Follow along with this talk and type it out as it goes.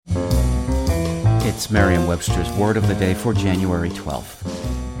It's Merriam-Webster's Word of the Day for January 12th.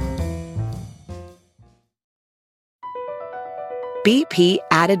 BP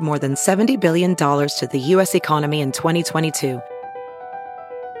added more than $70 billion to the U.S. economy in 2022.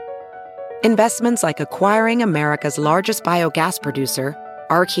 Investments like acquiring America's largest biogas producer,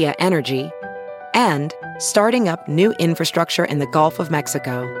 Archaea Energy, and starting up new infrastructure in the Gulf of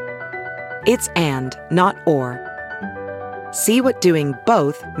Mexico. It's and, not or. See what doing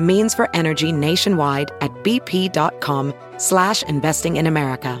both means for energy nationwide at bp.com/investing in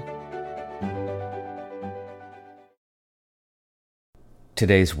America.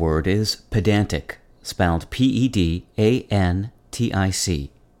 Today's word is pedantic, spelled P-E-D-A-N-T-I-C.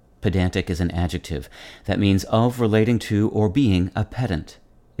 Pedantic is an adjective that means of, relating to, or being a pedant.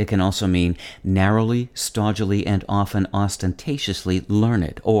 It can also mean narrowly, stodgily, and often ostentatiously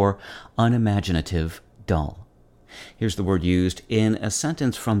learned, or unimaginative, dull. Here's the word used in a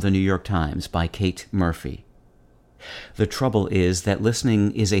sentence from the New York Times by Kate Murphy. The trouble is that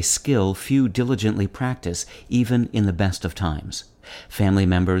listening is a skill few diligently practice, even in the best of times. Family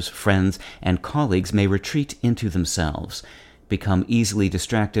members, friends, and colleagues may retreat into themselves, become easily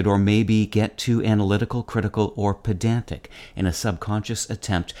distracted, or maybe get too analytical, critical, or pedantic in a subconscious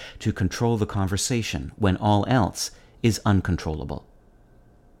attempt to control the conversation when all else is uncontrollable.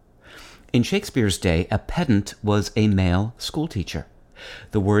 In Shakespeare's day, a pedant was a male schoolteacher.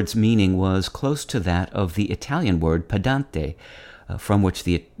 The word's meaning was close to that of the Italian word pedante, from which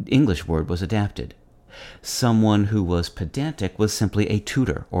the English word was adapted. Someone who was pedantic was simply a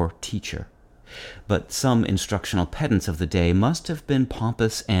tutor or teacher. But some instructional pedants of the day must have been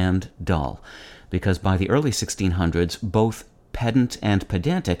pompous and dull, because by the early 1600s, both pedant and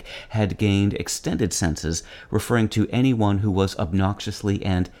pedantic had gained extended senses, referring to anyone who was obnoxiously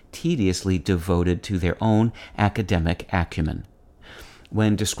and tediously devoted to their own academic acumen.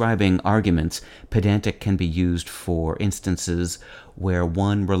 When describing arguments, pedantic can be used for instances where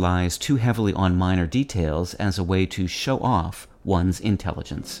one relies too heavily on minor details as a way to show off one's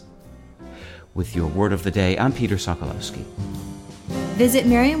intelligence. With your Word of the Day, I'm Peter Sokolowski. Visit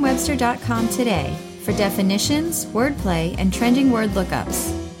Merriam-Webster.com today for definitions, wordplay, and trending word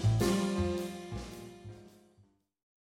lookups.